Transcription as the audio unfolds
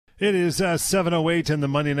It is 7:08 and the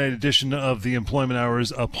Monday night edition of the Employment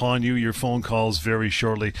Hours upon you. Your phone calls very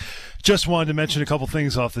shortly. Just wanted to mention a couple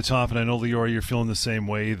things off the top, and I know, Leora, you're feeling the same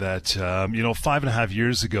way, that, 5.5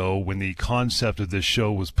 years ago when the concept of this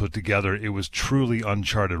show was put together, it was truly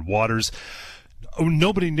uncharted waters.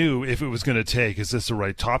 Nobody knew if it was going to take. Is this the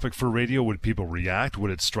right topic for radio? Would people react?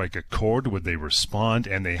 Would it strike a chord? Would they respond?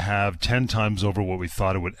 And they have 10 times over what we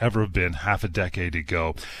thought it would ever have been half a decade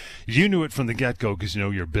ago. You knew it from the get-go because you know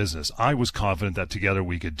your business. I was confident that together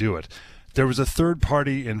we could do it. There was a third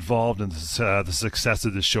party involved in the success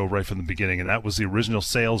of this show right from the beginning, and that was the original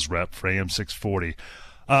sales rep for AM 640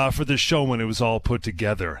 for this show when it was all put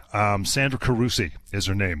together. Sandra Carusi is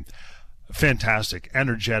her name. Fantastic,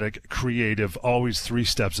 energetic, creative, always 3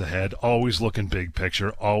 steps ahead, always looking big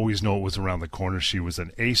picture, always know it was around the corner. She was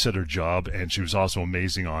an ace at her job, and she was also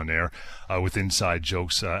amazing on air with inside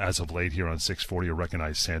jokes. As of late here on 640, I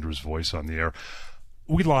recognize Sandra's voice on the air.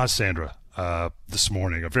 We lost Sandra this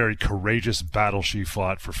morning. A very courageous battle she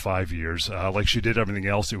fought for 5 years. Like she did everything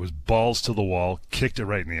else, it was balls to the wall, kicked it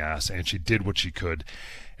right in the ass, and she did what she could.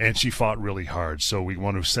 And she fought really hard. So we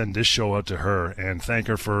want to send this show out to her and thank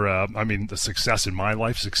her for, the success in my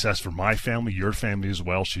life, success for my family, your family as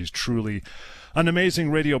well. She's truly an amazing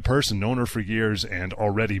radio person, known her for years, and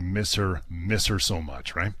already miss her so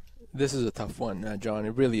much, right? This is a tough one, John.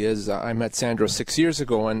 It really is. I met Sandra 6 years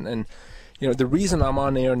ago, and the reason I'm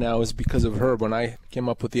on air now is because of her. When I came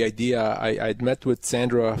up with the idea, I'd met with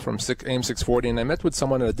Sandra from AM 640, and I met with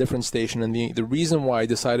someone at a different station. And the reason why I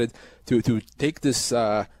decided to take this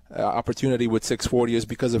opportunity with 640 is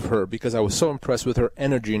because of her, because I was so impressed with her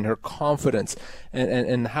energy and her confidence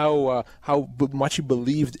and how much she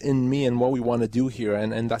believed in me and what we want to do here.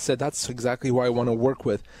 And I said, that's exactly who I want to work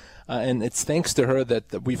with. And it's thanks to her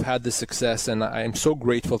that we've had this success, and I am so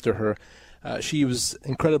grateful to her. She was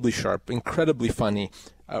incredibly sharp, incredibly funny,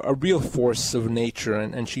 a real force of nature,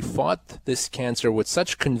 and she fought this cancer with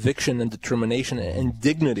such conviction and determination and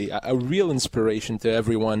dignity, a real inspiration to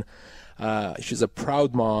everyone. She's a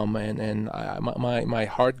proud mom, and my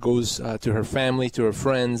heart goes to her family, to her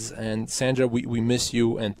friends. And Sandra, we miss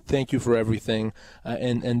you, and thank you for everything.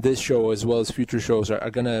 And this show, as well as future shows, are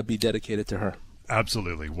going to be dedicated to her.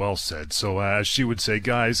 Absolutely. Well said. So as she would say,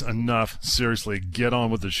 guys, enough. Seriously, get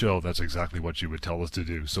on with the show. That's exactly what she would tell us to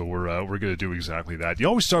do. So we're going to do exactly that. You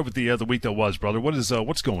always start with the week that was, brother.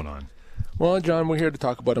 What's going on? Well, John, we're here to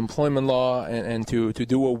talk about employment law and to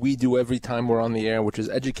do what we do every time we're on the air, which is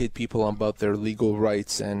educate people about their legal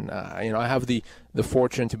rights. And, I have the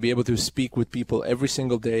fortune to be able to speak with people every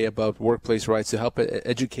single day about workplace rights, to help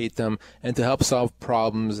educate them and to help solve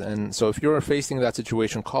problems. And so if you're facing that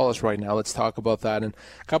situation, call us right now. Let's talk about that. And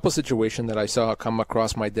a couple of situations that I saw come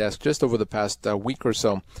across my desk just over the past week or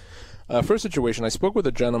so. First situation, I spoke with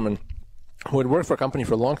a gentleman who had worked for a company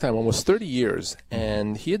for a long time, almost 30 years,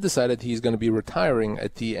 and he had decided he's going to be retiring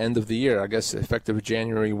at the end of the year, I guess effective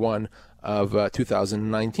January 1 of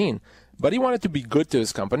 2019. But he wanted to be good to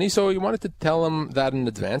his company, so he wanted to tell them that in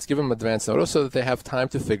advance, give them advance notice so that they have time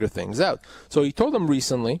to figure things out. So he told them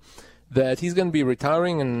recently that he's going to be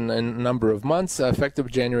retiring in a number of months, effective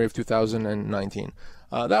January of 2019.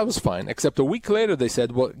 That was fine, except a week later they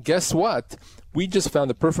said, well, guess what? We just found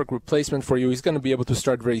the perfect replacement for you. He's going to be able to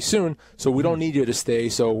start very soon, so we don't need you to stay,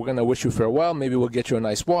 so we're going to wish you farewell. Maybe we'll get you a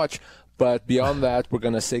nice watch, but beyond that, we're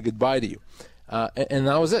going to say goodbye to you. And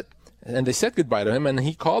that was it. And they said goodbye to him, and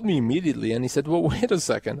he called me immediately, and he said, well, wait a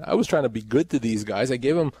second. I was trying to be good to these guys. I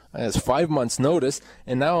gave them 5 months' notice,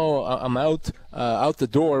 and now I'm out the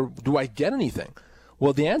door. Do I get anything?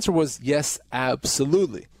 Well, the answer was yes,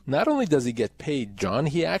 absolutely. Not only does he get paid, John,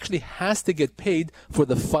 he actually has to get paid for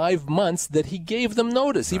the 5 months that he gave them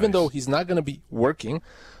notice, even though he's not going to be working.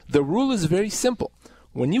 The rule is very simple.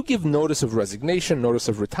 When you give notice of resignation, notice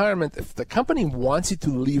of retirement, if the company wants you to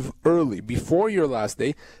leave early, before your last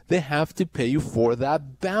day, they have to pay you for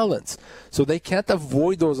that balance. So they can't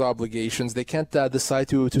avoid those obligations. They can't decide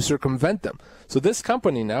to circumvent them. So this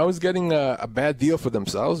company now is getting a bad deal for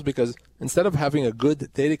themselves, because instead of having a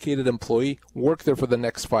good, dedicated employee work there for the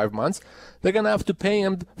next 5 months, they're going to have to pay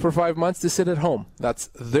him for 5 months to sit at home. That's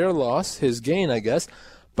their loss, his gain, I guess.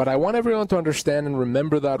 But I want everyone to understand and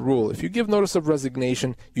remember that rule. If you give notice of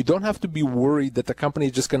resignation, you don't have to be worried that the company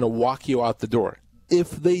is just going to walk you out the door.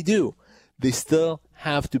 If they do, they still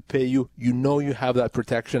have to pay you. You know you have that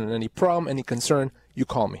protection, and any problem, any concern, you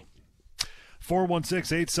call me.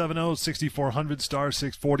 416-870-6400, star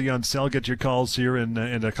 640 on cell. Get your calls here in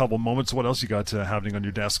a couple moments. What else you got happening on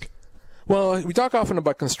your desk? Well, we talk often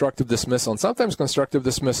about constructive dismissal, and sometimes constructive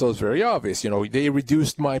dismissal is very obvious. They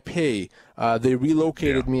reduced my pay. They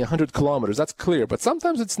relocated me 100 kilometers. That's clear. But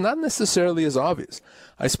sometimes it's not necessarily as obvious.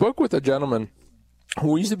 I spoke with a gentleman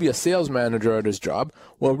who used to be a sales manager at his job.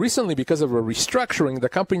 Well, recently, because of a restructuring, the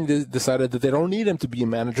company decided that they don't need him to be a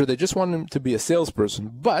manager. They just want him to be a salesperson.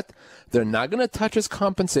 But they're not going to touch his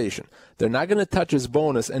compensation. They're not going to touch his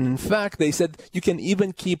bonus. And in fact, they said you can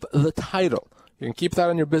even keep the title. You can keep that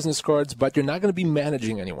on your business cards, but you're not going to be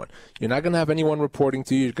managing anyone. You're not going to have anyone reporting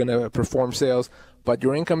to you. You're going to perform sales, but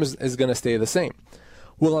your income is going to stay the same.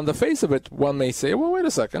 Well, on the face of it, one may say, well, wait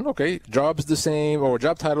a second. Okay, job's the same, or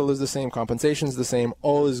job title is the same, compensation's the same,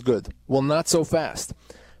 all is good. Well, not so fast.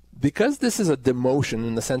 Because this is a demotion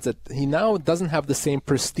in the sense that he now doesn't have the same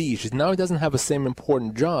prestige, now he doesn't have the same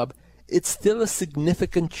important job, it's still a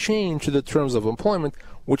significant change to the terms of employment,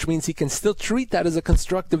 which means he can still treat that as a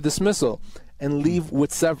constructive dismissal and leave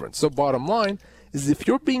with severance. So bottom line is if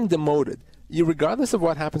you're being demoted, regardless of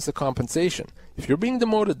what happens to compensation, if you're being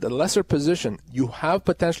demoted, the lesser position, you have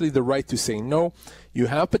potentially the right to say no. You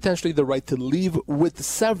have potentially the right to leave with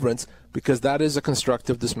severance because that is a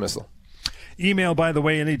constructive dismissal. Email, by the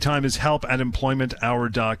way, anytime is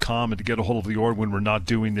help@employmenthour.com. And to get a hold of Lior when we're not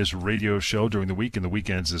doing this radio show during the week and the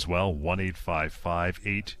weekends as well,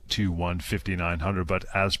 1-855-821-5900. But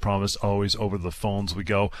as promised, always over the phones we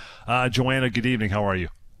go. Joanna, good evening. How are you?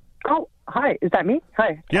 Oh, hi. Is that me?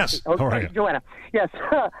 Hi. Yes. Okay. How are you? Joanna. Yes.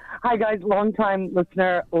 Hi, guys. Long-time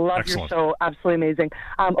listener. Love Excellent. your show. Absolutely amazing.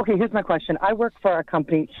 Okay, here's my question. I work for a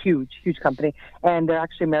company, huge company, and they're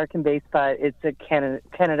actually American-based, but it's a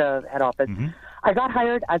Canada head office. Mm-hmm. I got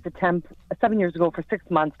hired as a temp 7 years ago for 6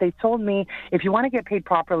 months. They told me, if you want to get paid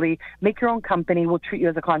properly, make your own company. We'll treat you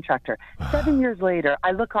as a contractor. 7 years later, I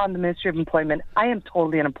look on the Ministry of Employment. I am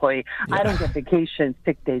totally an employee. Yeah. I don't get vacation,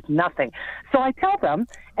 sick days, nothing. So I tell them,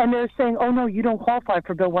 and they're saying, oh, no, you don't qualify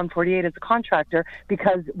for Bill 148 as a contractor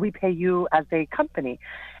because we pay you as a company.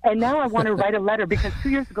 And now I want to write a letter because 2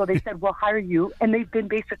 years ago they said, we'll hire you. And they've been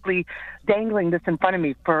basically dangling this in front of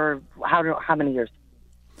me for how many years?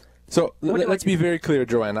 So let's be very clear,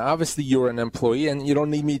 Joanna. Obviously, you're an employee, and you don't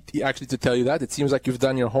need me actually to tell you that. It seems like you've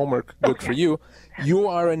done your homework. Good for you. You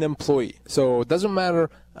are an employee. So it doesn't matter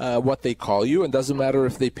what they call you. It doesn't matter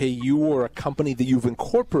if they pay you or a company that you've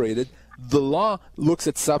incorporated. The law looks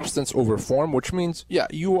at substance over form, which means, yeah,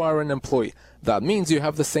 you are an employee. That means you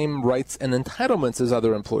have the same rights and entitlements as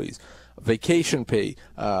other employees. Vacation pay,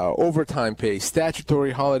 overtime pay,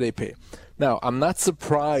 statutory holiday pay. Now, I'm not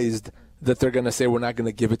surprised that they're going to say we're not going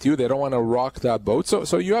to give it to you. They don't want to rock that boat.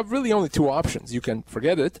 So you have really only two options. You can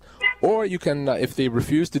forget it, or you can, if they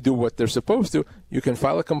refuse to do what they're supposed to, you can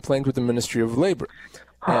file a complaint with the Ministry of Labor.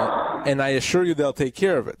 And I assure you they'll take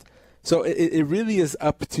care of it. So it really is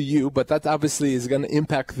up to you, but that obviously is going to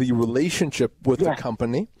impact the relationship with the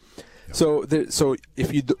company. So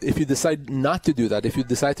if you decide not to do that, if you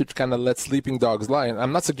decide to kind of let sleeping dogs lie, and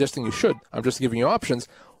I'm not suggesting you should, I'm just giving you options.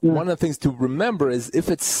 One of the things to remember is if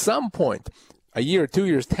at some point, a year, 2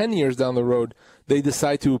 years, 10 years down the road, they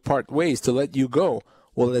decide to part ways, to let you go,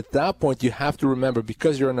 well, at that point, you have to remember,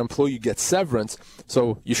 because you're an employee, you get severance,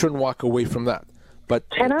 so you shouldn't walk away from that. But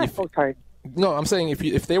sorry. No, I'm saying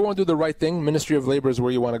if they won't do the right thing, Ministry of Labor is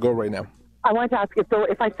where you want to go right now. I wanted to ask you, so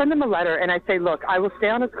if I send them a letter and I say, look, I will stay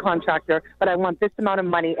on as a contractor, but I want this amount of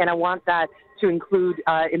money, and I want that to include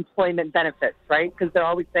employment benefits, right? Because they're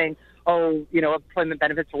always saying, oh, employment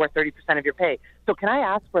benefits are worth 30% of your pay. So can I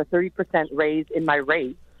ask for a 30% raise in my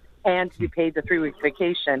rate and to be paid the 3 weeks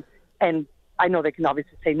vacation? And I know they can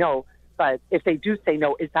obviously say no, but if they do say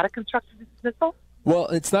no, is that a constructive dismissal? Well,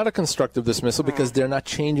 it's not a constructive dismissal because they're not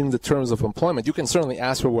changing the terms of employment. You can certainly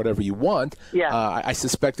ask for whatever you want. Yeah. I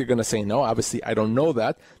suspect they're going to say no. Obviously, I don't know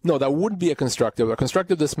that. No, that wouldn't be a constructive. A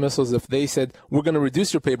constructive dismissal is if they said, we're going to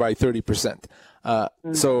reduce your pay by 30%.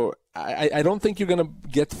 So I don't think you're going to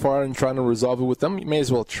get far in trying to resolve it with them. You may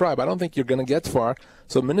as well try, but I don't think you're going to get far.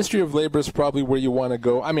 So Ministry of Labor is probably where you want to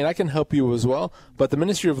go. I mean, I can help you as well, but the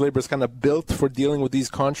Ministry of Labor is kind of built for dealing with these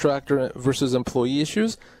contractor versus employee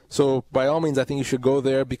issues. So by all means, I think you should go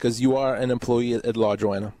there because you are an employee at law,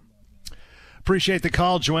 Joanna. Appreciate the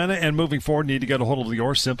call, Joanna. And moving forward, need to get a hold of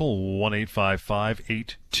Lior. Simple,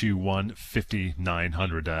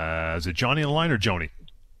 1-855-821-5900. Is it Johnny on the line or Joni?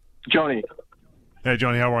 Johnny. Hey,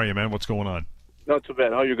 Johnny, how are you, man? What's going on? Not too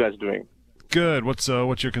bad. How are you guys doing? Good. What's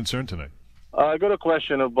your concern tonight? I got a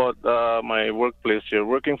question about my workplace here.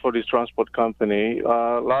 Working for this transport company,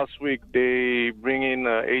 last week they bring in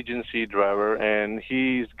an agency driver, and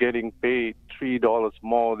he's getting paid $3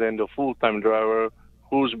 more than the full-time driver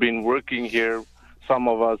who's been working here, some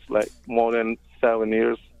of us, like more than 7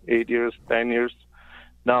 years, 8 years, 10 years.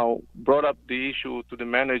 Now, brought up the issue to the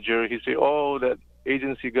manager. He said, "Oh, that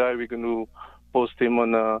agency guy, we're going to post him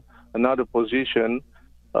on another position,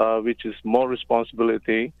 which is more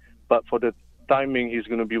responsibility. But for the timing, he's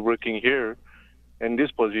going to be working here in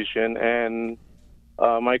this position." And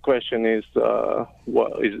my question is, is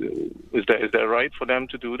that right for them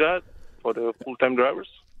to do that for the full-time drivers?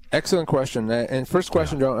 Excellent question. And first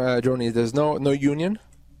question, Joni, there's no union?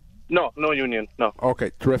 No union, no.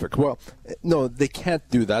 Okay, terrific. Well, no, they can't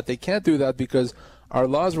do that. They can't do that because our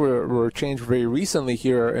laws were changed very recently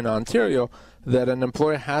here in Ontario that an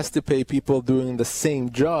employer has to pay people doing the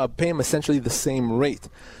same job, pay them essentially the same rate.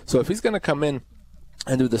 So if he's going to come in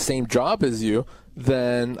and do the same job as you,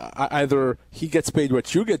 then either he gets paid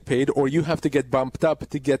what you get paid or you have to get bumped up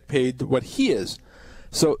to get paid what he is.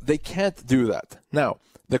 So they can't do that. Now,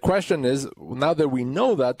 the question is, now that we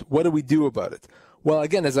know that, what do we do about it? Well,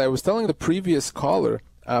 again, as I was telling the previous caller,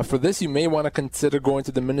 for this you may want to consider going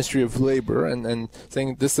to the Ministry of Labor and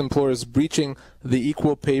saying this employer is breaching the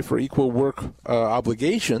equal pay for equal work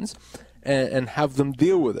obligations and have them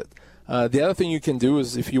deal with it. The other thing you can do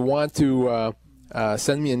is if you want to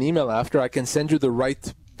send me an email after, I can send you the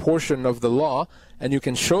right portion of the law and you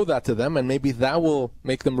can show that to them and maybe that will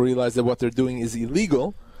make them realize that what they're doing is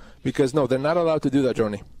illegal because, no, they're not allowed to do that,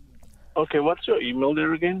 Joni. Okay, what's your email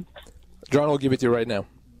there again? John will give it to you right now.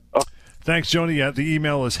 Oh. Thanks, Joni. The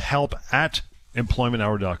email is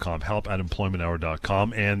help@employmenthour.com,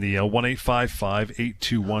 help@employmenthour.com, and the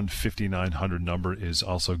 1-855-821-5900 number is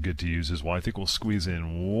also good to use as well. I think we'll squeeze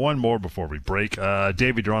in one more before we break.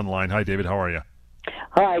 David, you're on the line. Hi, David. How are you?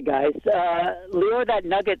 Hi, guys. Leo, that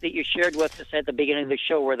nugget that you shared with us at the beginning of the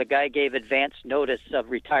show where the guy gave advance notice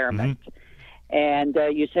of retirement, and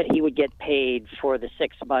you said he would get paid for the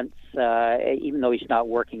 6 months, even though he's not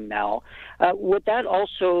working now. Would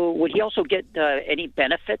he also get any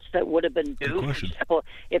benefits that would have been due? For example,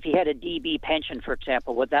 if he had a DB pension, for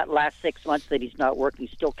example, would that last 6 months that he's not working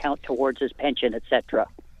still count towards his pension, etc.?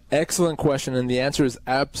 Excellent question, and the answer is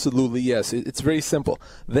absolutely yes. It's very simple.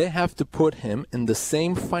 They have to put him in the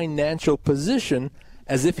same financial position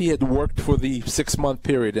as if he had worked for the 6-month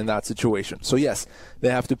period in that situation. So yes, they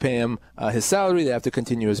have to pay him his salary, they have to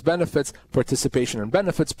continue his benefits, participation in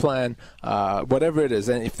benefits plan, whatever it is.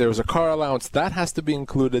 And if there's a car allowance, that has to be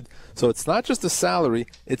included. So it's not just the salary,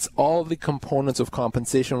 it's all the components of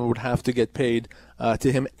compensation would have to get paid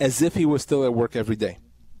to him as if he was still at work every day.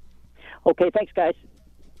 Okay, thanks, guys.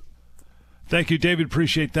 Thank you, David.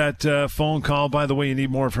 Appreciate that phone call. By the way, you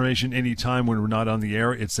need more information anytime when we're not on the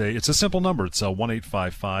air. It's a simple number. It's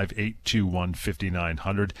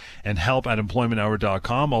 1-855-821-5900 and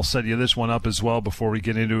help@employmenthour.com. I'll set you this one up as well before we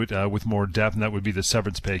get into it with more depth, and that would be the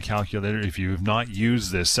severance pay calculator. If you have not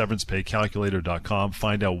used this, severancepaycalculator.com,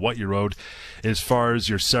 find out what you're owed as far as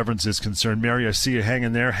your severance is concerned. Mary, I see you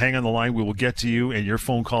hanging there. Hang on the line. We will get to you and your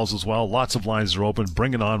phone calls as well. Lots of lines are open.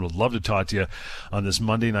 Bring it on. We'd love to talk to you on this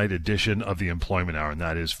Monday night edition of the Employment Hour, and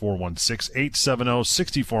that is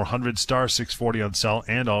 416-870-6400, star 640 on cell,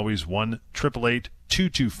 and always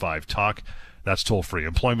 1-888-225-TALK. That's toll free.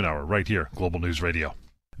 Employment Hour right here, Global News Radio.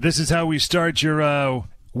 This is how we start your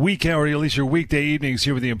week, or at least your weekday evenings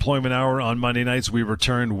here with the Employment Hour on Monday nights. We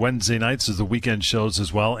return Wednesday nights as the weekend shows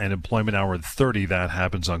as well, and Employment Hour 30, that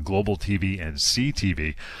happens on Global TV and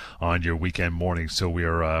CTV on your weekend mornings. So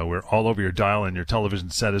we're all over your dial and your television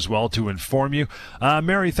set as well to inform you.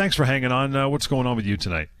 Mary, thanks for hanging on. What's going on with you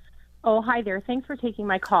tonight? Oh, hi there. Thanks for taking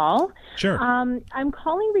my call. Sure. I'm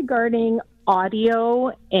calling regarding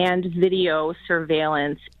audio and video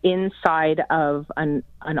surveillance inside of an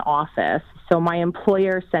office. So my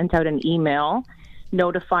employer sent out an email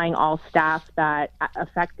notifying all staff that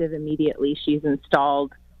effective immediately she's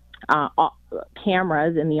installed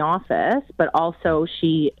cameras in the office, but also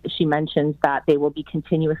she mentions that they will be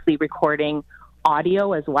continuously recording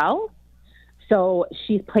audio as well. So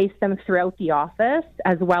she's placed them throughout the office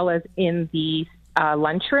as well as in the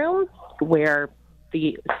lunchroom where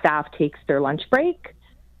the staff takes their lunch break.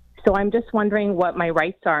 So I'm just wondering what my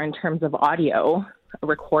rights are in terms of audio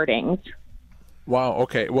recordings. Wow.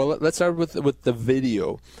 Okay. Well, let's start with the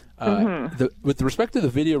video. With respect to the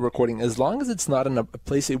video recording, as long as it's not in a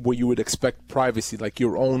place where you would expect privacy, like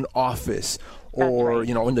your own office or right.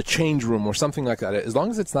 in the change room or something like that, as long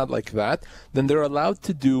as it's not like that, then they're allowed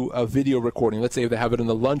to do a video recording. Let's say if they have it in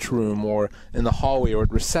the lunchroom or in the hallway or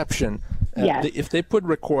at reception. Yes. If they put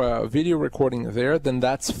video recording there, then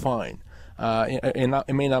that's fine.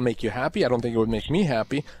 It may not make you happy. I don't think it would make me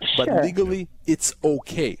happy, but legally it's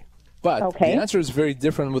okay. But the answer is very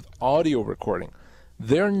different with audio recording.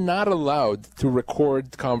 they're not allowed to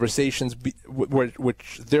record conversations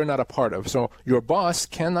which they're not a part of. So your boss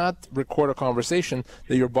cannot record a conversation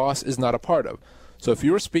that your boss is not a part of. So if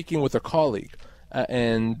you're speaking with a colleague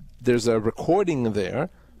and there's a recording there,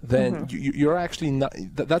 then you're actually not.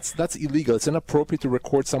 That's illegal. It's inappropriate to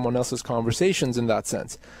record someone else's conversations in that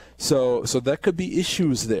sense. So that could be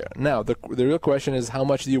issues there. Now the real question is, how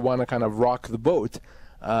much do you want to kind of rock the boat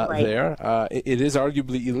there? It is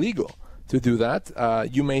arguably illegal to do that.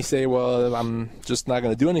 You may say, well, I'm just not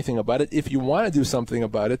going to do anything about it. If you want to do something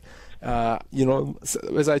about it,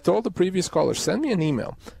 as I told the previous caller, send me an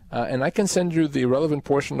email, and I can send you the relevant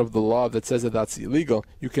portion of the law that says that that's illegal.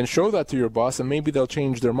 You can show that to your boss, and maybe they'll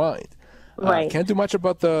change their mind. Can't do much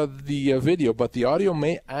about the video, but the audio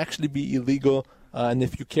may actually be illegal, and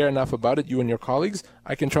if you care enough about it, you and your colleagues,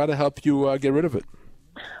 I can try to help you get rid of it.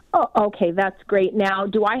 Oh, okay, that's great. Now,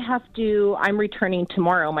 do I have to, I'm returning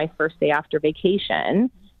tomorrow, my first day after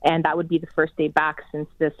vacation, and that would be the first day back since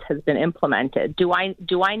this has been implemented. Do I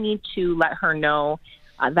need to let her know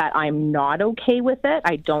that I'm not okay with it?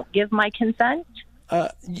 I don't give my consent?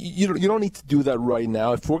 You don't need to do that right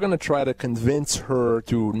now. If we're going to try to convince her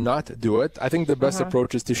to not do it, I think the best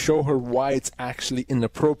approach is to show her why it's actually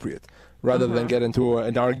inappropriate, rather than get into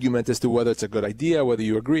an argument as to whether it's a good idea, whether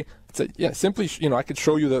you agree. Simply, I could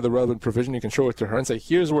show you the relevant provision. You can show it to her and say,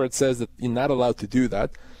 here's where it says that you're not allowed to do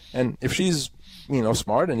that. And if she's,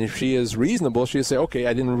 smart, and if she is reasonable, she'll say, okay,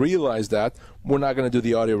 I didn't realize that. We're not going to do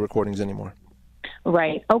the audio recordings anymore.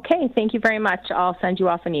 Right. Okay. Thank you very much. I'll send you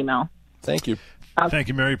off an email. Thank you. Thank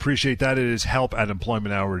you, Mary. Appreciate that. It is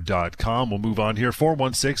help@employmenthour.com. We'll move on here.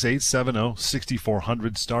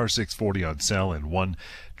 416-870-6400, star 640 on cell, and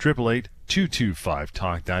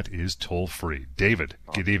 1-888-225-TALK. That is toll free. David,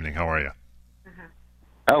 good evening. How are you?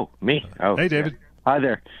 Oh, me. Oh, hey, David. Hi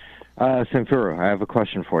there. Sanfuro, I have a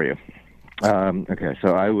question for you. Okay,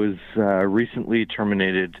 so I was recently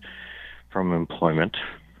terminated from employment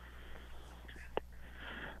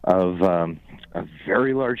of a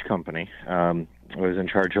very large company. I was in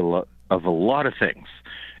charge of a lot of things,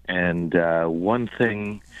 and one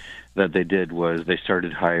thing that they did was they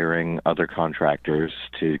started hiring other contractors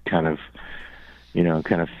to kind of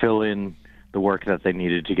fill in the work that they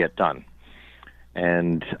needed to get done.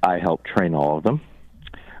 And I helped train all of them,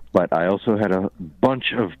 but I also had a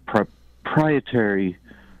bunch of proprietary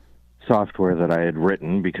software that I had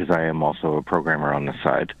written, because I am also a programmer on the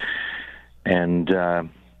side. And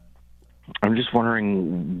I'm just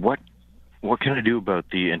wondering, what can I do about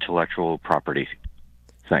the intellectual property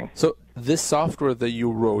thing? So this software that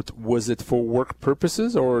you wrote, was it for work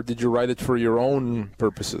purposes, or did you write it for your own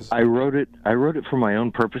purposes? I wrote it for my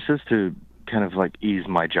own purposes, to kind of like ease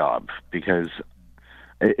my job, because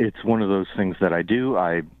it's one of those things that I do.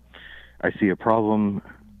 I see a problem,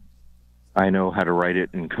 I know how to write it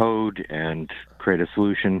in code and create a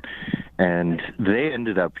solution, and they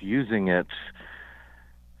ended up using it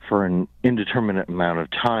for an indeterminate amount of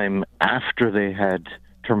time after they had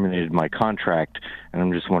terminated my contract, and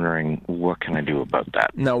I'm just wondering, what can I do about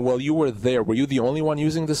that? Now, while you were there, were you the only one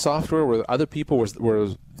using the software? Were other people, were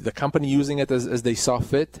the company using it as they saw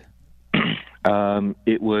fit?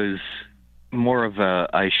 It was more of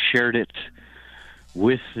I shared it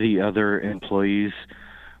with the other employees,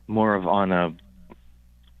 more of on a,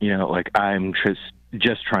 I'm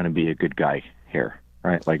just trying to be a good guy here,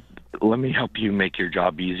 right? Like, let me help you make your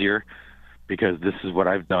job easier, because this is what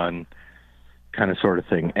I've done, kind of sort of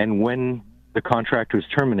thing. And when the contract was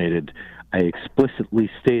terminated, I explicitly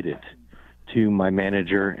stated to my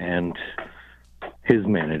manager and his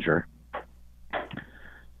manager,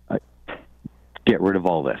 get rid of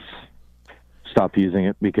all this. Stop using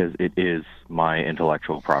it, because it is my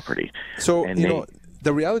intellectual property. So,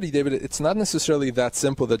 the reality, David, it's not necessarily that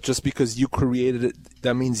simple that just because you created it,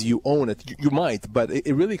 that means you own it. You might, but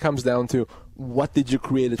it really comes down to, what did you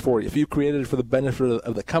create it for? If you created it for the benefit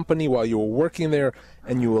of the company while you were working there,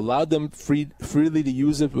 and you allowed them freely to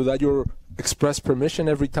use it without your express permission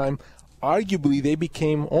every time, arguably they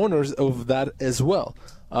became owners of that as well.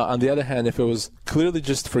 On the other hand, if it was clearly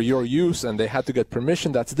just for your use and they had to get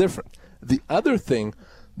permission, that's different. The other thing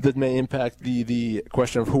that may impact the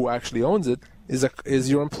question of who actually owns it is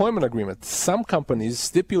your employment agreement. Some companies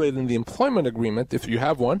stipulate in the employment agreement, if you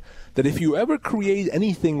have one, that if you ever create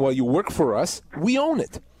anything while you work for us, we own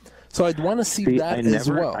it. So I'd want to see that as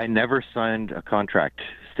well. I never signed a contract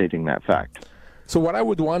stating that fact. So what I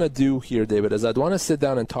would want to do here, David, is I'd want to sit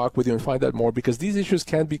down and talk with you and find out more, because these issues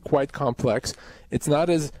can be quite complex. It's not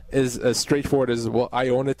as straightforward as, well, I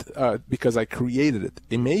own it because I created it.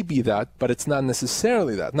 It may be that, but it's not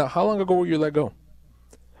necessarily that. Now, how long ago were you let go?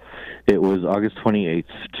 It was August 28th,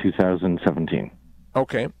 2017.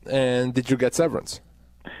 Okay. And did you get severance?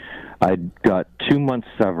 I got 2 months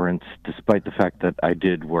severance, despite the fact that I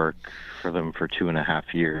did work for them for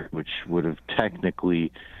 2.5 years, which would have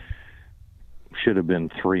technically should have been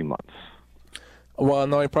 3 months. Well,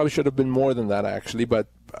 no, it probably should have been more than that, actually. But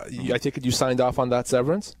I take it you signed off on that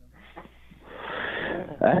severance?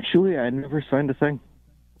 Actually, I never signed a thing.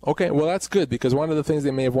 Okay, well, that's good, because one of the things they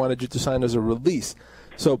may have wanted you to sign is a release.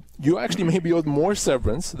 So you actually may be owed more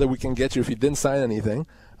severance that we can get you if you didn't sign anything.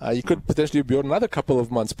 You could potentially be owed another couple of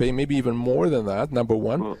months' pay, maybe even more than that, number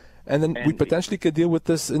one. And then we potentially could deal with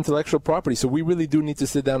this intellectual property. So we really do need to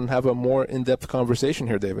sit down and have a more in-depth conversation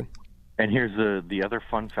here, David. And here's the other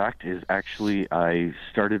fun fact is actually I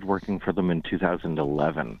started working for them in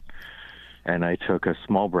 2011. And I took a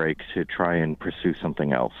small break to try and pursue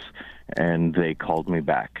something else. And they called me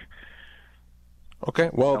back. Okay,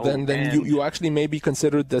 well, then you actually may be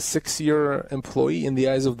considered the 6-year employee in the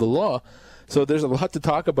eyes of the law. So there's a lot to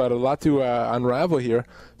talk about, a lot to unravel here.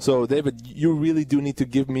 So, David, you really do need to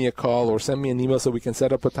give me a call or send me an email so we can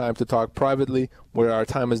set up a time to talk privately where our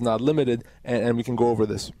time is not limited, and we can go over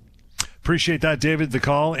this. Appreciate that, David, the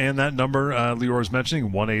call and that number Lior is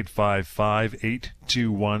mentioning,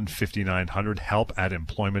 1-855-821-5900.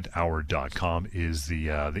 help@employmenthour.com is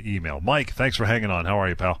the email. Mike, thanks for hanging on. How are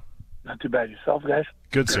you, pal? Not too bad. Yourself, guys?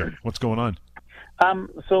 Good, sir. What's going on?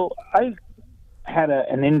 So I had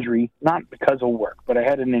an injury, not because of work, but I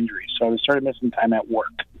had an injury. So I started missing time at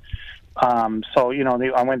work. I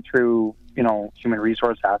went through, human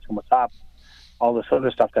resource, asking what's up, all this other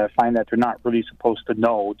stuff that I find that they're not really supposed to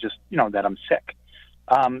know, just, that I'm sick.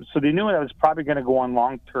 So they knew I was probably going to go on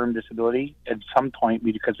long-term disability at some point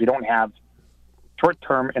because we don't have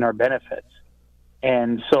short-term in our benefits.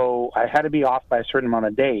 And so I had to be off by a certain amount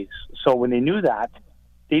of days. So when they knew that,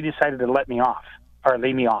 they decided to let me off or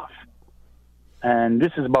lay me off. And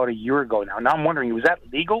this is about a year ago now. Now I'm wondering, was that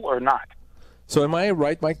legal or not? So am I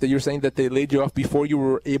right, Mike, that you're saying that they laid you off before you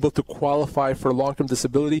were able to qualify for long-term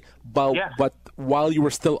disability, but while you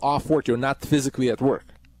were still off work, you're not physically at work?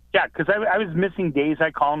 Yeah, because I was missing days.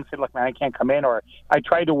 I called them and said, look, man, I can't come in. Or I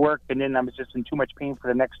tried to work, and then I was just in too much pain for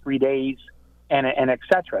the next 3 days, and et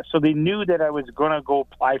cetera. So they knew that I was going to go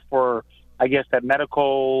apply for, I guess, that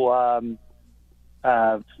medical from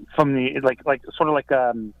the, what do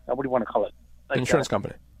you want to call it? Insurance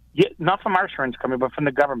company. Yeah, not from our insurance company, but from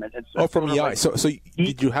the government. From EI. So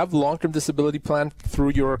did you have long-term disability plan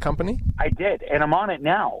through your company? I did, and I'm on it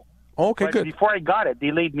now. Okay, but good. Before I got it,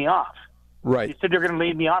 they laid me off. Right. They said they're going to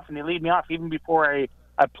lay me off, and they laid me off even before I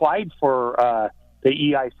applied for the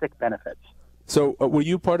EI sick benefits. So were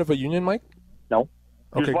you part of a union, Mike? No.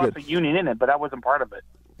 Okay, There's lots of union in it, but I wasn't part of it.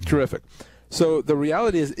 Terrific. So the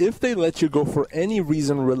reality is, if they let you go for any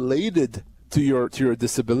reason related to your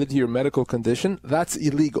disability, your medical condition, that's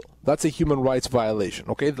illegal. That's a human rights violation,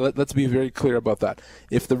 okay? Let's be very clear about that.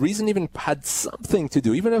 If the reason even had something to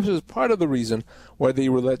do, even if it was part of the reason why they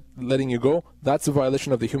were letting you go, that's a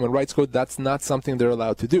violation of the Human Rights Code. That's not something they're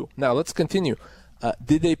allowed to do. Now, let's continue.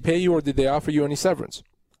 Did they pay you or did they offer you any severance?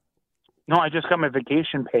 No, I just got my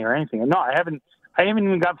vacation pay or anything. No, I haven't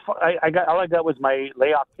even got, all I got was my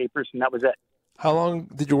layoff papers, and that was it. How long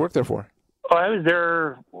did you work there for? Oh, I was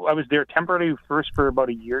there temporarily first for about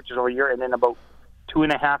a year, just over a year, and then about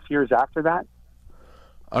 2.5 years after that.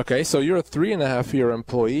 Okay, so you're a 3.5-year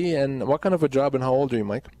employee, and what kind of a job and how old are you,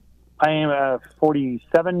 Mike? I am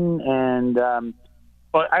 47, and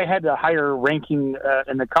I had a higher ranking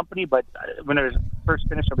in the company, but when I was first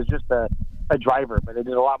finished, I was just a driver, but I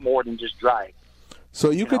did a lot more than just drive. So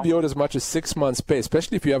you could be owed as much as 6 months' pay,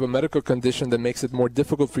 especially if you have a medical condition that makes it more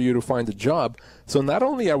difficult for you to find a job. So not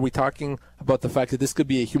only are we talking about the fact that this could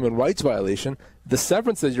be a human rights violation, the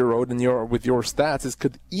severance that you're owed with your stats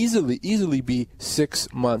could easily be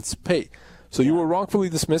 6 months' pay. So you were wrongfully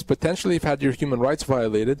dismissed, potentially you've had your human rights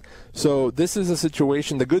violated. So this is a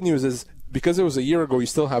situation. The good news is, because it was a year ago, you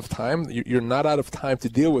still have time. You're not out of time to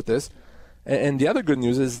deal with this. And the other good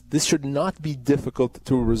news is this should not be difficult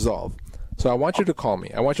to resolve. So I want you to call me.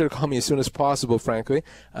 I want you to call me as soon as possible, frankly,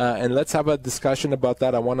 and let's have a discussion about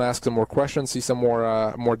that. I want to ask some more questions, see some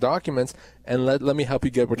more documents, and let me help you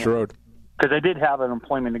get what you're owed. Because I did have an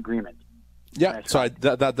employment agreement. Yeah, so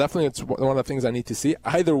that definitely it's one of the things I need to see.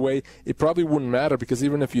 Either way, it probably wouldn't matter, because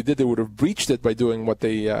even if you did, they would have breached it by doing what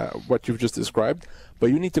you've just described. But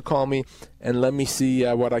you need to call me and let me see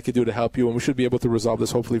what I could do to help you, and we should be able to resolve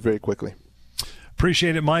this hopefully very quickly.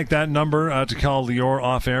 Appreciate it, Mike. That number to call Lior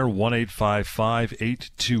off air,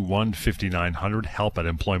 1-855-821-5900,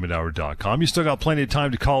 help@employmenthour.com. You still got plenty of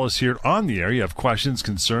time to call us here on the air. You have questions,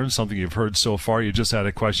 concerns, something you've heard so far. You just had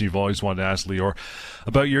a question you've always wanted to ask Lior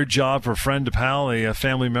about your job, for a friend, a pal, a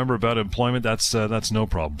family member, about employment. That's no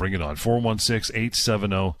problem. Bring it on.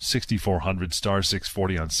 416-870-6400, star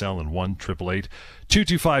 640 on cell, and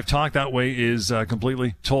 1-888-225-TALK. That way is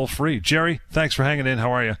completely toll-free. Jerry, thanks for hanging in.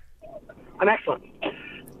 How are you? I'm excellent.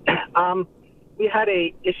 We had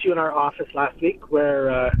a issue in our office last week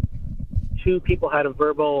where two people had a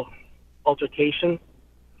verbal altercation.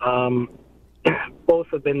 Both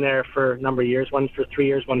have been there for a number of years. One for 3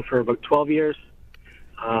 years, one for about 12 years.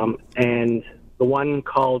 And the one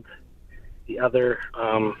called the other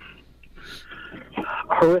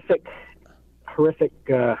horrific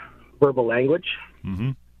verbal language.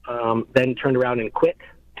 Mm-hmm. Then turned around and quit.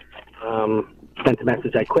 Sent a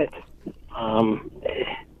message, I quit.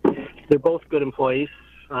 They're both good employees.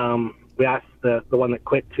 We asked the one that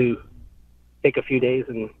quit to take a few days,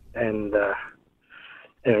 and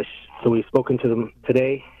so we've spoken to them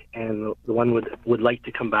today, and the one would like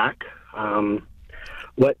to come back.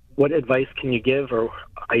 What advice can you give? Or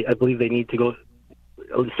I believe they need to go.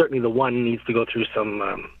 Certainly, the one needs to go through some.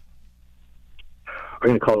 I'm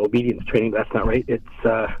going to call it obedience training, but that's not right. It's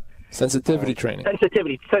sensitivity training.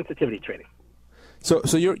 Sensitivity training.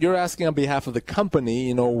 So you're asking on behalf of the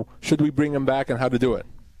company, should we bring them back and how to do it?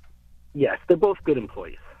 Yes, they're both good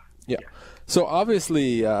employees. Yeah. So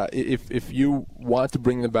obviously, if you want to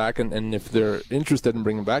bring them back and if they're interested in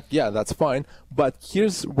bringing them back, yeah, that's fine. But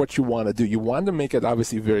here's what you want to do. You want to make it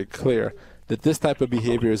obviously very clear that this type of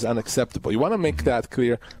behavior is unacceptable. You want to make that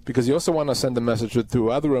clear because you also want to send a message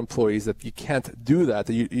to other employees that you can't do that.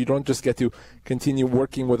 You don't just get to continue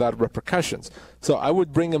working without repercussions. So I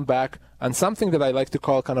would bring them back on something that I like to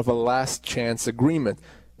call kind of a last chance agreement,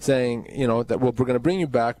 saying, that we're going to bring you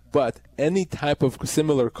back, but any type of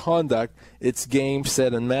similar conduct, it's game,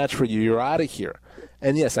 set, and match for you. You're out of here.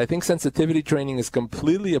 And yes, I think sensitivity training is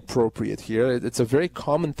completely appropriate here. It's a very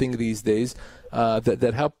common thing these days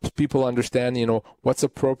that helps people understand, what's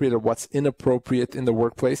appropriate or what's inappropriate in the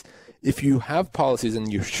workplace. If you have policies,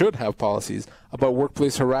 and you should have policies, about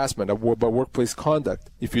workplace harassment, about workplace conduct,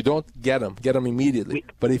 if you don't get them immediately.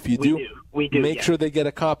 But if you do, make sure they get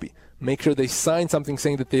a copy. Make sure they sign something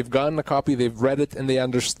saying that they've gotten a copy, they've read it, and they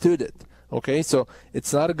understood it. Okay, so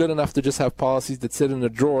it's not good enough to just have policies that sit in a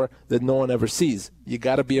drawer that no one ever sees. You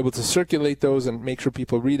got to be able to circulate those and make sure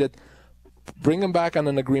people read it. Bring them back on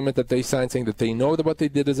an agreement that they sign saying that they know that what they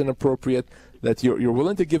did is inappropriate, that you're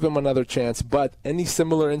willing to give them another chance, but any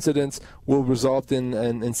similar incidents will result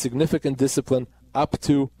in significant discipline up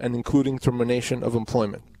to and including termination of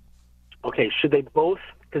employment. Okay, should they both,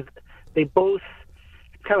 because they both,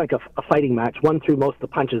 it's kind of like a fighting match. One threw most of the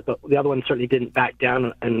punches, but the other one certainly didn't back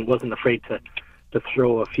down and wasn't afraid to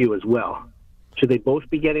throw a few as well. Should they both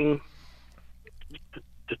be getting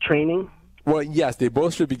the training? Well, yes, they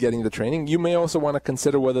both should be getting the training. You may also want to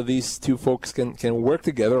consider whether these two folks can work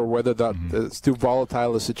together or whether that's too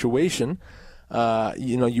volatile a situation.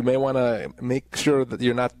 You may want to make sure that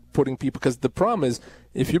you're not putting people, because the problem is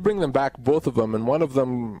if you bring them back, both of them, and one of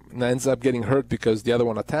them ends up getting hurt because the other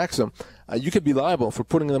one attacks them, you could be liable for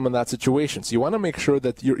putting them in that situation. So you want to make sure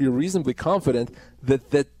that you're reasonably confident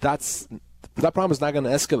that problem is not going to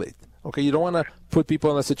escalate. Okay, you don't want to put people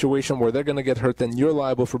in a situation where they're going to get hurt, then you're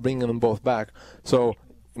liable for bringing them both back. So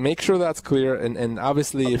make sure that's clear, and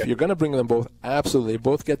obviously if you're going to bring them both, absolutely, they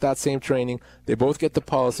both get that same training, they both get the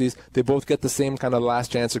policies, they both get the same kind of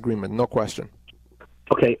last chance agreement, no question.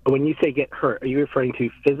 Okay, when you say get hurt, are you referring to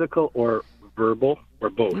physical or verbal or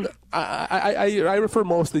both? I refer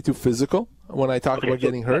mostly to physical when I talk about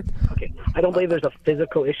getting hurt. Okay, I don't believe there's a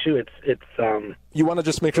physical issue. It's you want to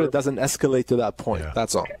just make sure it doesn't escalate to that point. Yeah.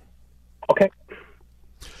 That's all. Okay.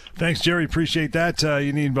 Thanks, Jerry. Appreciate that.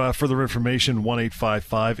 You need further information,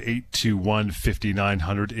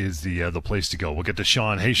 1-855-821-5900 is the place to go. We'll get to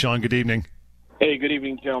Sean. Hey, Sean, good evening. Hey, good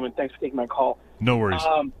evening, gentlemen. Thanks for taking my call. No worries.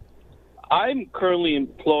 I'm currently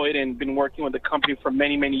employed and been working with the company for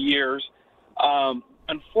many, many years.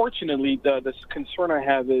 Unfortunately, the concern I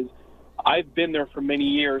have is I've been there for many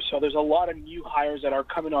years, so there's a lot of new hires that are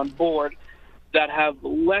coming on board that have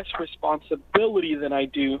less responsibility than I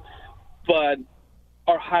do, but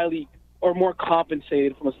are more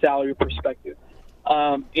compensated from a salary perspective.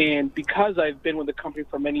 And because I've been with the company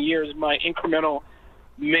for many years, my incremental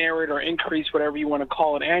merit or increase, whatever you want to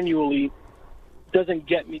call it, annually, doesn't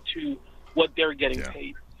get me to what they're getting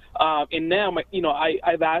paid. And now,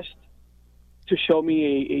 I've asked to show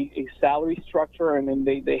me a salary structure, and then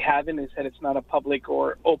they haven't. They said it's not a public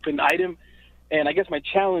or open item. And I guess my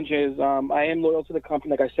challenge is I am loyal to the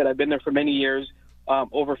company. Like I said, I've been there for many years,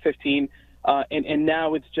 over 15. And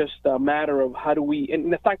now it's just a matter of how do we –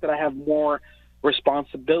 and the fact that I have more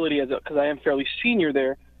responsibility because I am fairly senior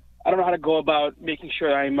there, I don't know how to go about making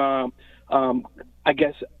sure I'm, I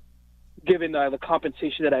guess, given the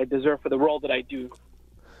compensation that I deserve for the role that I do.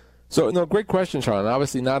 So, no, great question, Sean.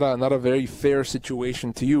 Obviously, not a very fair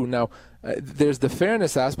situation to you. Now, there's the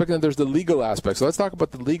fairness aspect and there's the legal aspect. So let's talk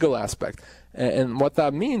about the legal aspect. And what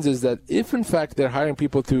that means is that if, in fact, they're hiring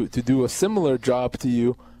people to do a similar job to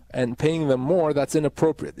you and paying them more, that's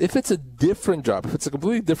inappropriate. If it's a different job, if it's a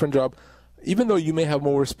completely different job, even though you may have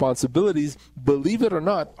more responsibilities, believe it or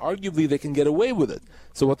not, arguably they can get away with it.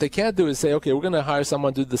 So what they can't do is say, okay, we're going to hire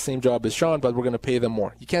someone to do the same job as Sean, but we're going to pay them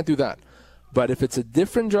more. You can't do that. But if it's a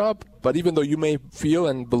different job, but even though you may feel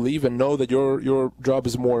and believe and know that your job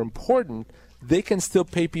is more important, they can still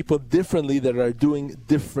pay people differently that are doing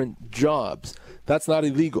different jobs. That's not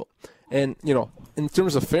illegal. And, you know, in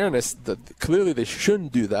terms of fairness, clearly they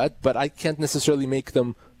shouldn't do that, but I can't necessarily make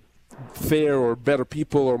them fair or better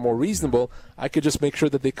people or more reasonable. I could just make sure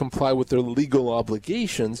that they comply with their legal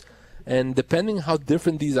obligations. And depending how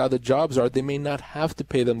different these other jobs are, they may not have to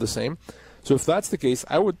pay them the same. So if that's the case,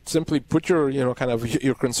 I would simply put your, kind of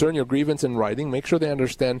your concern, your grievance in writing, make sure they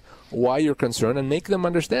understand why you're concerned, and make them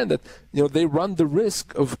understand that, they run the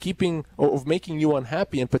risk of of making you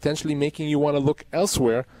unhappy and potentially making you want to look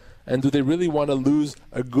elsewhere. And do they really want to lose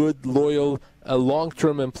a good, loyal,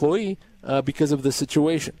 long-term employee because of the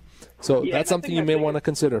situation? So that's something you may want to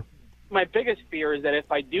consider. My biggest fear is that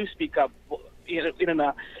if I do speak up,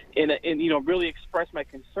 really express my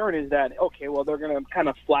concern, is that okay, well, they're going to kind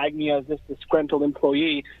of flag me as this disgruntled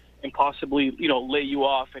employee and possibly lay you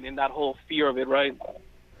off, and in that whole fear of it, right?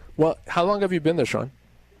 Well, how long have you been there, Sean?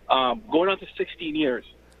 Going on to 16 years.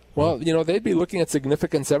 Well, they'd be looking at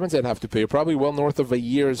significant severance they'd have to pay, probably well north of a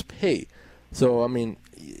year's pay. So, I mean,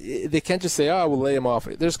 they can't just say, we'll lay him off.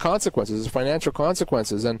 There's consequences, there's financial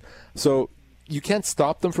consequences. And so you can't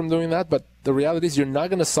stop them from doing that, but the reality is you're not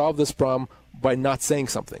going to solve this problem by not saying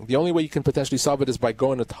something. The only way you can potentially solve it is by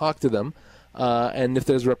going to talk to them. And if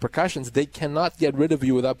there's repercussions, they cannot get rid of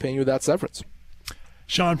you without paying you that severance.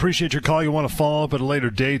 Sean, appreciate your call. You want to follow up at a later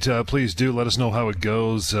date, please do. Let us know how it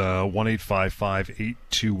goes.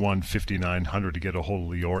 1-855-821-5900 to get a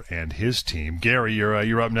hold of Lior and his team. Gary,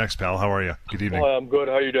 you're up next, pal. How are you? Good evening. I'm good.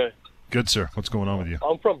 How are you doing? Good, sir. What's going on with you?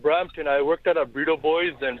 I'm from Brampton. I worked at a Burrito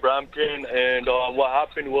Boys in Brampton, and what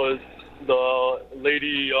happened was the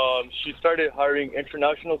lady, she started hiring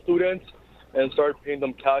international students and started paying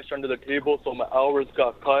them cash under the table, so my hours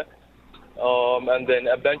got cut. And then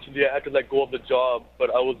eventually I had to let go of the job, but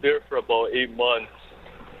I was there for about 8 months.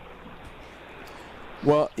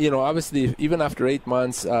 Well, obviously, even after 8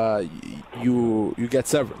 months, you get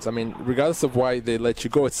severance. I mean, regardless of why they let you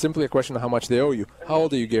go, it's simply a question of how much they owe you. How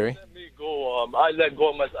old are you, Gary? Let me go. I let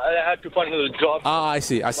go of my. I had to find another job. I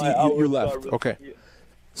see. You left. Okay.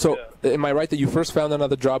 So, am I right that you first found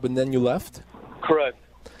another job and then you left? Correct.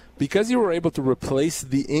 Because you were able to replace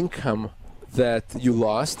the income that you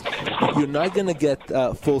lost, you're not going to get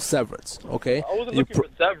full severance, okay? I wasn't looking for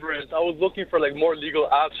severance. I was looking for more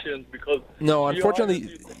legal actions because... No, unfortunately,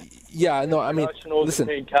 listen.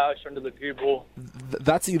 Paying cash under the table.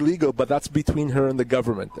 That's illegal, but that's between her and the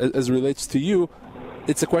government. As it relates to you,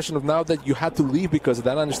 it's a question of now that you had to leave because of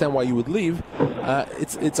that. I understand why you would leave.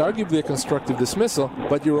 It's arguably a constructive dismissal,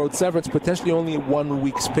 but you're owed severance, potentially only 1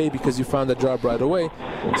 week's pay because you found a job right away.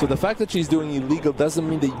 So the fact that she's doing illegal doesn't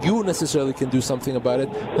mean that you necessarily can do something about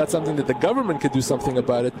it. That's something that the government could do something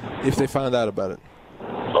about it if they found out about it.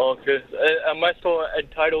 Okay. Am I still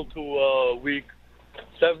entitled to a week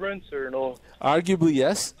severance or no? Arguably,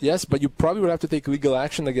 yes, but you probably would have to take legal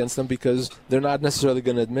action against them because they're not necessarily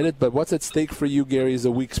going to admit it. But what's at stake for you, Gary, is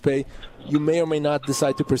a week's pay. You may or may not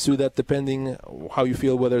decide to pursue that depending how you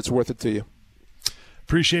feel, whether it's worth it to you.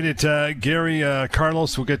 Appreciate it, Gary.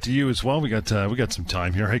 Carlos, we'll get to you as well. We got some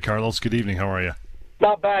time here. Hey, Carlos, good evening. How are you?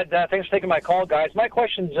 Not bad. Thanks for taking my call, guys. My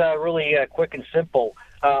question's really quick and simple.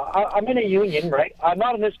 I'm in a union, right? I'm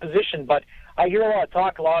not in this position, but I hear a lot of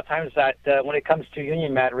talk a lot of times that when it comes to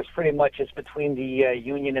union matters, pretty much it's between the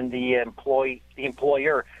union and the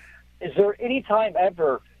employer. Is there any time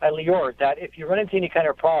ever at Lior that if you run into any kind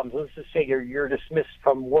of problems, let's just say you're dismissed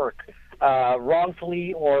from work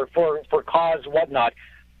wrongfully or for cause, whatnot,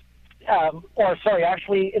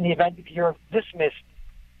 actually in the event if you're dismissed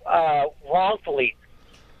wrongfully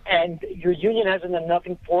and your union hasn't done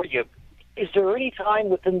nothing for you, is there any time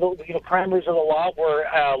within the parameters of the law where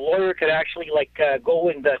a lawyer could actually go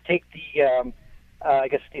and take the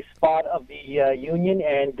the spot of the union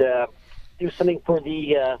and do something for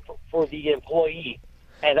the employee,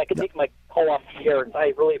 and I can take my call off the air.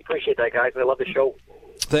 I really appreciate that, guys. I love the show.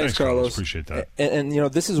 Thanks, Carlos. Appreciate that. And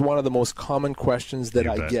this is one of the most common questions that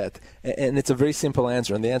I get. And it's a very simple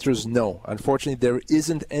answer. And the answer is no. Unfortunately, there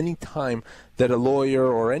isn't any time that a lawyer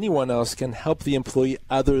or anyone else can help the employee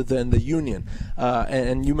other than the union.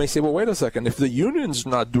 And you may say, well, wait a second. If the union's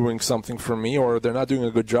not doing something for me, or they're not doing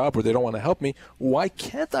a good job, or they don't want to help me, why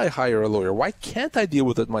can't I hire a lawyer? Why can't I deal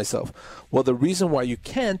with it myself? Well, the reason why you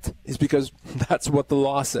can't is because that's what the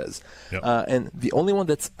law says. Yep. And the only one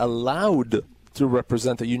that's allowed to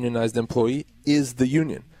represent a unionized employee is the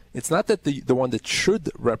union. It's not that the one that should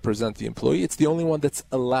represent the employee, it's the only one that's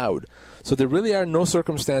allowed. So there really are no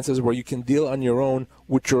circumstances where you can deal on your own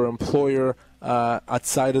with your employer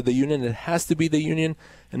outside of the union. It has to be the union,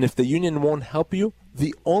 and if the union won't help you,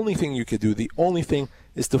 the only thing you could do,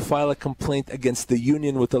 is to file a complaint against the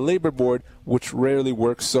union with the labor board, which rarely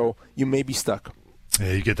works, so you may be stuck.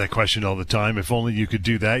 Yeah, you get that question all the time. If only you could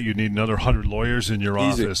do that, you'd need another 100 lawyers in your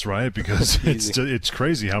office, right? Because it's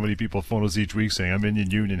crazy how many people phone us each week saying, I'm in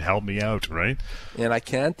your union, help me out, right? And I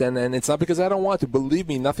can't, and it's not because I don't want to. Believe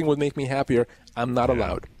me, nothing would make me happier. I'm not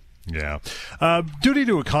allowed. Yeah. Duty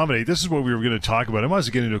to accommodate, this is what we were going to talk about. I might as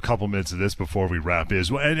well get into a couple minutes of this before we wrap.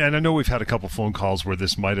 And I know we've had a couple phone calls where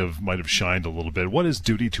this might have shined a little bit. What is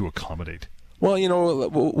duty to accommodate? Well,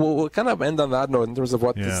 we'll kind of end on that note in terms of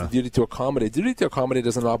what is the duty to accommodate. Duty to accommodate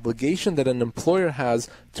is an obligation that an employer has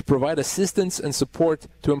to provide assistance and support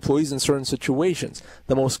to employees in certain situations.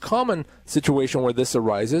 The most common situation where this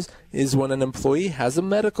arises is when an employee has a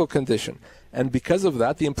medical condition. And because of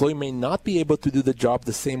that, the employee may not be able to do the job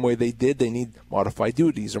the same way they did. They need modified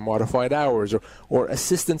duties or modified hours or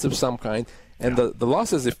assistance of some kind. And the law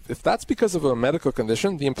says if that's because of a medical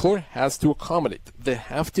condition, the employer has to accommodate. They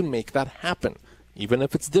have to make that happen, even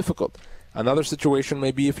if it's difficult. Another situation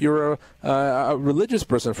may be if you're a religious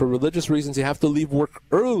person. For religious reasons, you have to leave work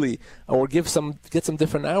early or get some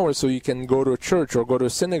different hours so you can go to a church or go to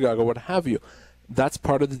a synagogue or what have you. That's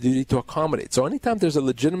part of the duty to accommodate. So anytime there's a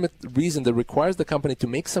legitimate reason that requires the company to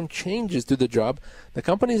make some changes to the job, the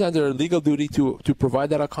company is under a legal duty to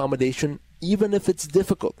provide that accommodation, even if it's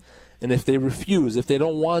difficult. And if they refuse, if they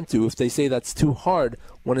don't want to, if they say that's too hard,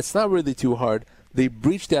 when it's not really too hard, they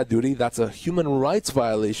breach that duty. That's a human rights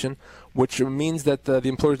violation, which means that the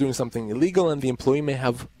employer is doing something illegal and the employee may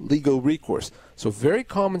have legal recourse. So very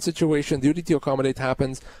common situation, duty to accommodate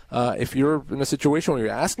happens if you're in a situation where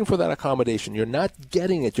you're asking for that accommodation, you're not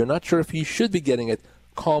getting it, you're not sure if you should be getting it,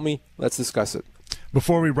 call me, let's discuss it.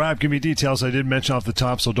 Before we wrap, give me details I did mention off the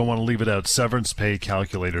top, so don't want to leave it out,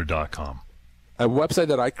 severancepaycalculator.com. A website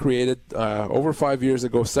that I created over 5 years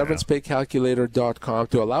ago, severancepaycalculator.com,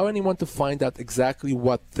 to allow anyone to find out exactly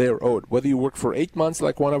what they're owed. Whether you work for 8 months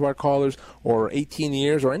like one of our callers or 18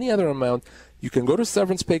 years or any other amount, you can go to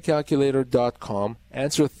severancepaycalculator.com,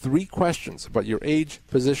 answer 3 questions about your age,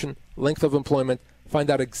 position, length of employment, find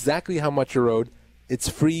out exactly how much you're owed. It's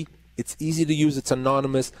free. It's easy to use. It's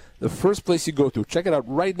anonymous. The first place you go to, check it out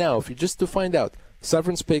right now if you just to find out,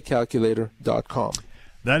 severancepaycalculator.com.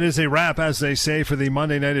 That is a wrap, as they say, for the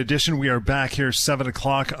Monday night edition. We are back here 7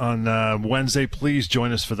 o'clock on Wednesday. Please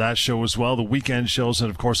join us for that show as well. The weekend shows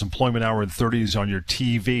and, of course, Employment Hour in 30s on your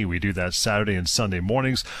TV. We do that Saturday and Sunday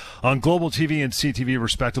mornings on Global TV and CTV,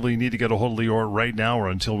 respectively. You need to get a hold of Lior right now or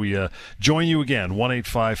until we join you again.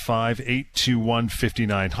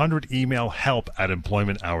 1-855-821-5900. Email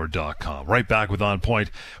help@employmenthour.com. Right back with On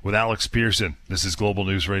Point with Alex Pearson. This is Global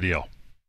News Radio.